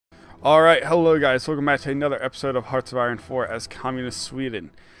Alright, hello guys, welcome back to another episode of Hearts of Iron 4 as Communist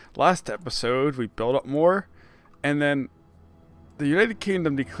Sweden. Last episode, we built up more, and then the United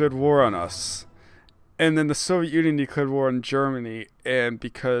Kingdom declared war on us. And then the Soviet Union declared war on Germany, and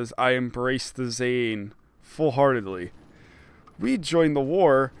because I embraced the Zane full-heartedly, we joined the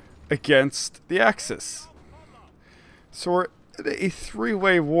war against the Axis. So we're in a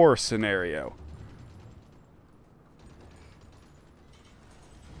three-way war scenario.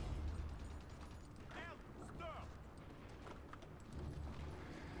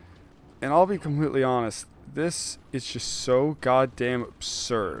 And I'll be completely honest, this is just so goddamn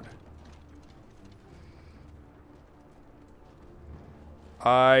absurd.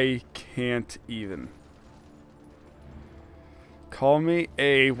 I can't even. Call me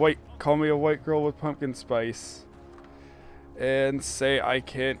a white girl with pumpkin spice and say I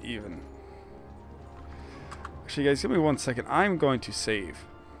can't even. Actually guys, give me 1 second. I'm going to save.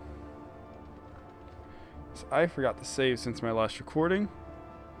 So I forgot to save since my last recording.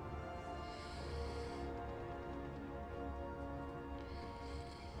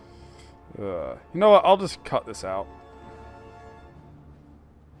 You know what? I'll just cut this out.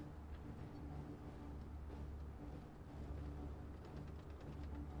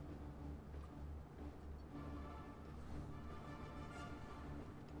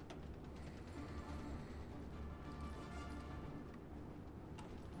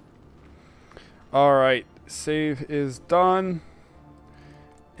 Alright, save is done.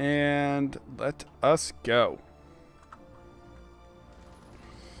 And let us go.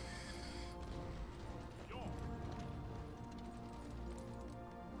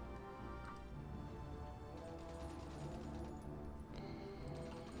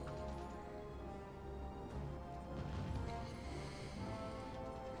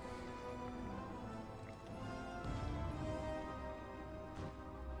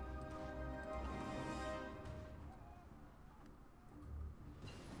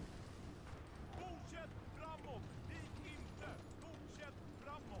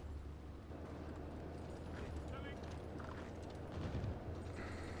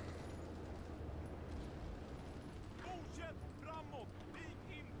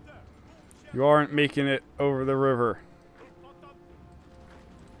 You aren't making it over the river.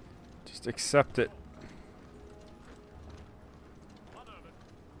 Just accept it.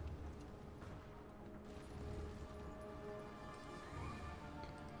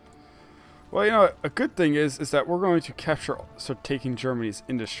 Well, you know, a good thing is that we're going to capture, so taking Germany's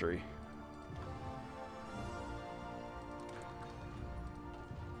industry.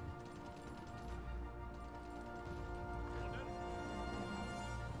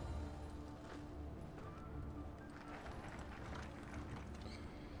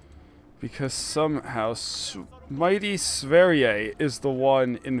 Because somehow mighty Sverige is the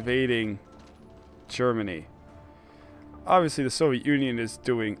one invading Germany. Obviously the Soviet Union is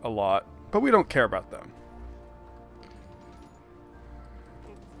doing a lot, but we don't care about them.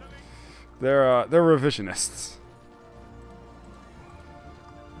 They're revisionists.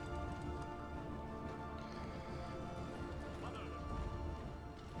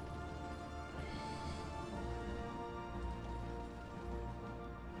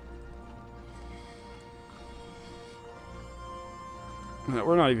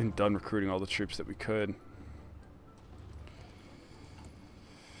 We're not even done recruiting all the troops that we could.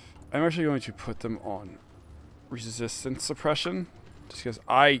 I'm actually going to put them on resistance suppression, just because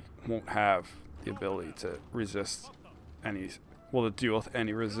I won't have the ability to resist any, well, to deal with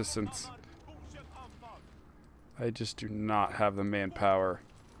any resistance. I just do not have the manpower.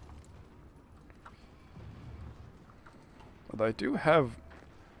 Although I do have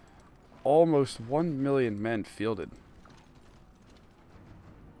almost 1 million men fielded.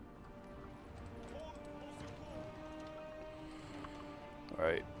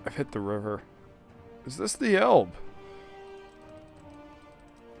 Alright, I've hit the river. Is this the Elbe?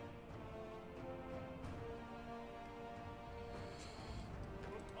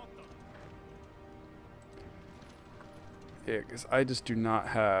 Yeah, because I just do not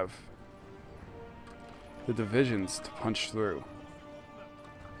have the divisions to punch through.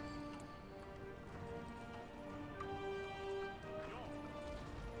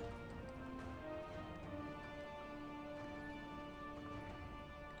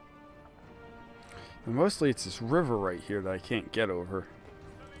 And mostly it's this river right here that I can't get over.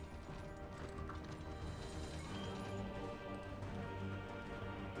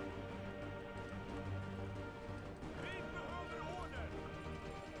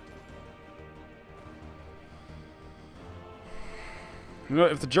 You know,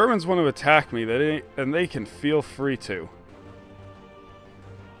 if the Germans want to attack me, then they can feel free to.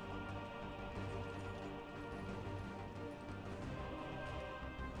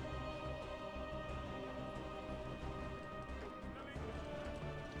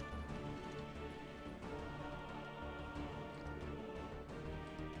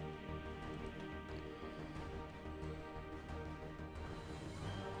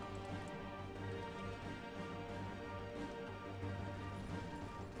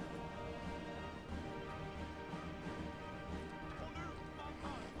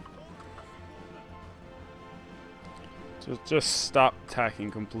 Just stop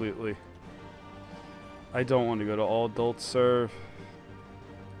attacking completely. I don't want to go to all adults serve.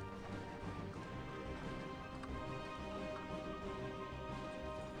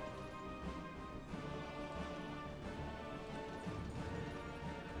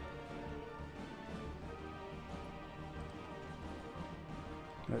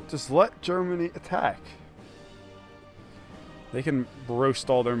 Just let Germany attack. They can roast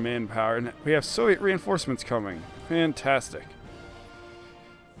all their manpower. And we have Soviet reinforcements coming. Fantastic.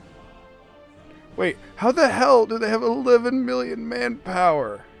 Wait, how the hell do they have 11 million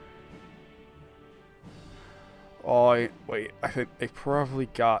manpower? Oh, wait, I think they probably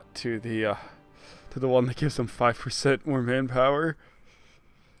got to the one that gives them 5% more manpower.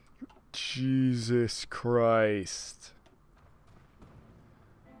 Jesus Christ.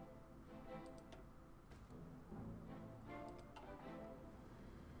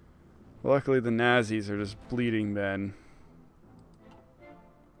 Luckily, the Nazis are just bleeding then.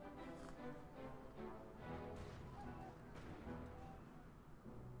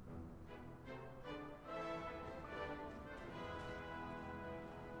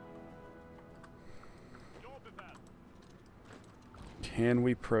 Can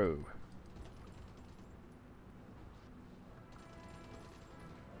we probe?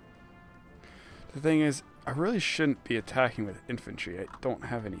 The thing is, I really shouldn't be attacking with infantry. I don't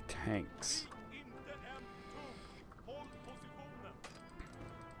have any tanks.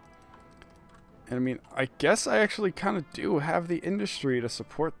 And I mean, I guess I actually kind of do have the industry to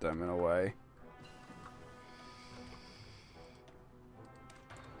support them in a way.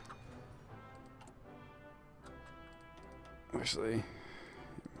 Actually,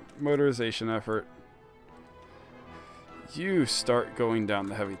 motorization effort. You start going down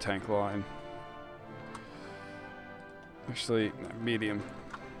the heavy tank line. Actually, medium.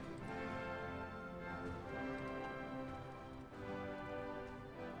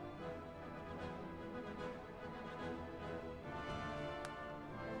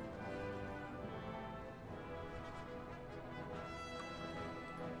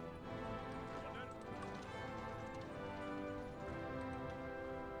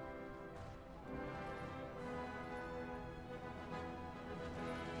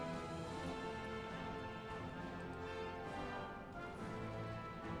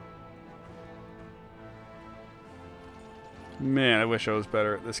 Man, I wish I was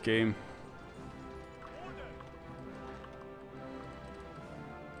better at this game.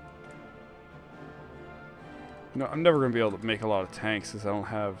 No, I'm never going to be able to make a lot of tanks because I don't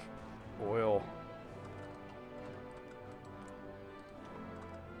have oil.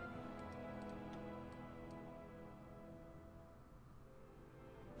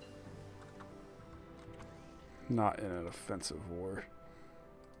 Not in an offensive war.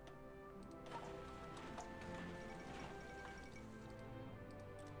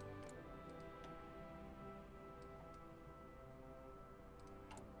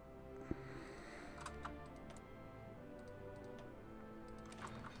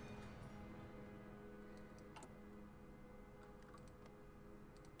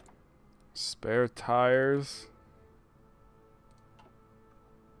 Spare tires.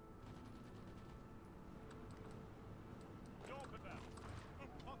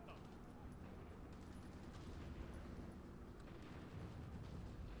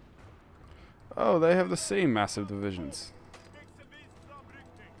 Oh, they have the same massive divisions.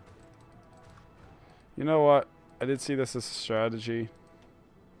 You know what? I did see this as a strategy.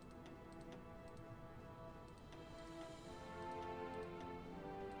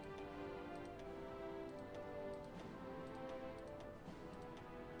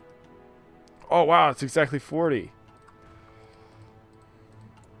 Oh wow, it's exactly 40.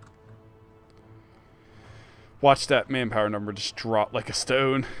 Watch that manpower number just drop like a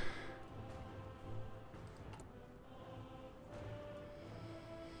stone.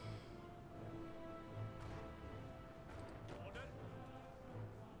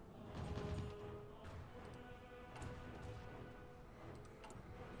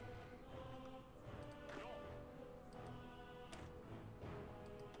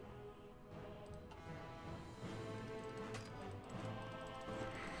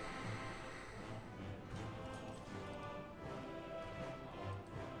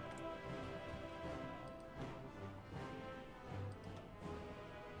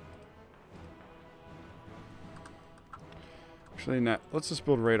 Actually, not. Let's just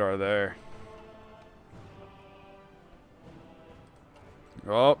build radar there.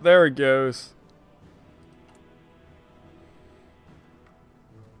 Oh, there it goes.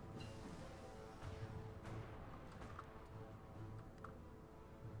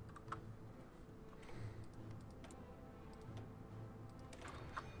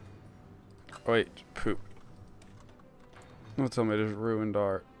 Oh, wait, poop. Don't tell me I just ruined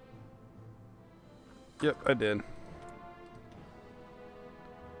our... Yep, I did.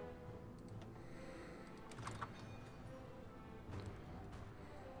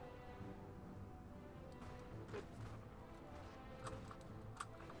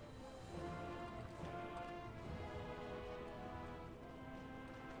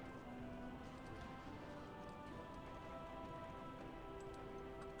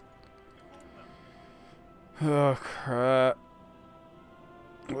 Oh, crap.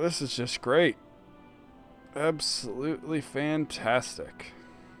 Well, this is just great. Absolutely fantastic.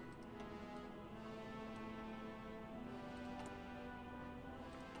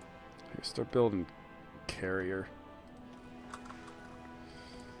 Here, start building carrier.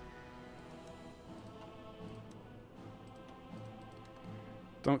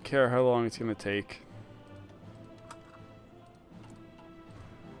 Don't care how long it's going to take.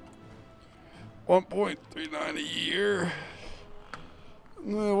 1.39 a year.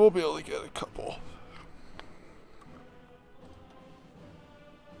 We'll be able to get a couple.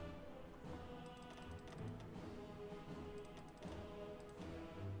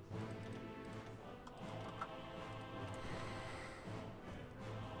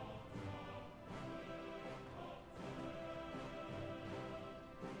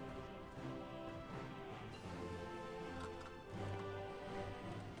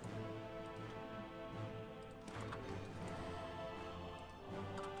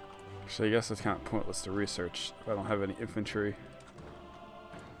 So I guess it's kind of pointless to research if I don't have any infantry.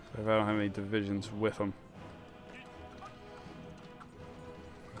 If I don't have any divisions with them.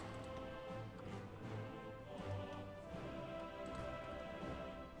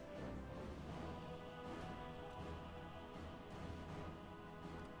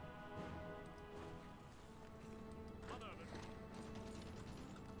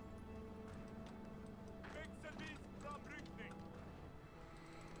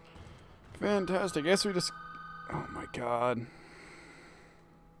 Fantastic. I guess we just... Oh my god.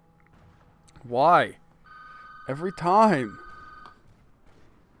 Why? Every time.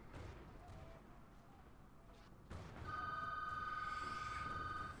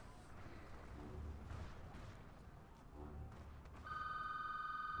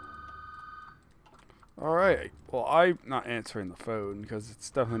 Alright. Well, I'm not answering the phone because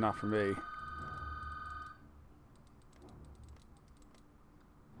it's definitely not for me.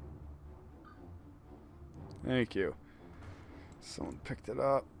 Thank you. Someone picked it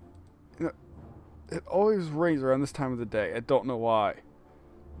up. You know, it always rains around this time of the day. I don't know why.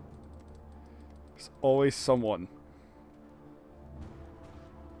 There's always someone.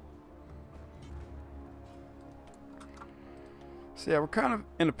 So yeah, we're kind of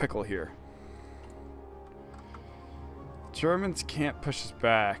in a pickle here. Germans can't push us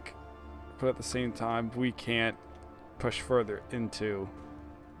back, but at the same time, we can't push further into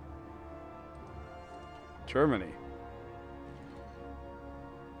Germany.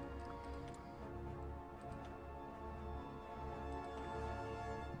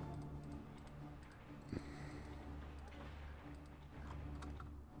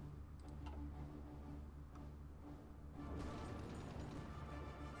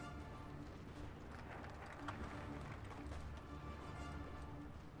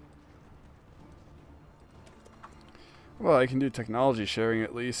 Well, I can do technology sharing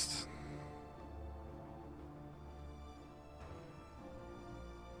at least.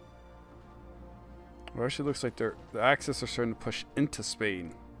 Well, it actually looks like the Axis are starting to push into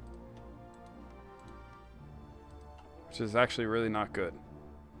Spain. Which is actually really not good.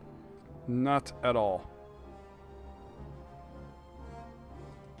 Not at all.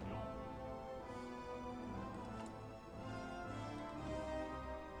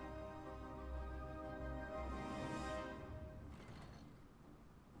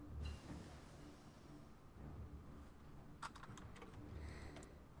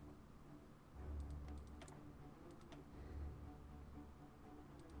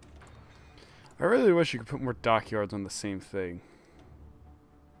 I really wish you could put more dockyards on the same thing.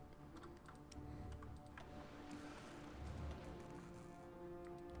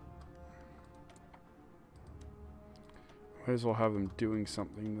 Might as well have them doing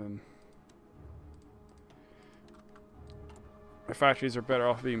something then. My factories are better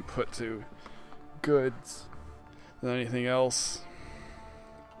off being put to goods than anything else.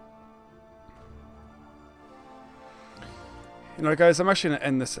 You know, guys, I'm actually going to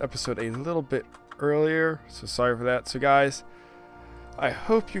end this episode a little bit earlier, so sorry for that. So, guys, I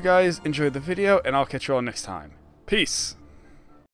hope you guys enjoyed the video, and I'll catch you all next time. Peace!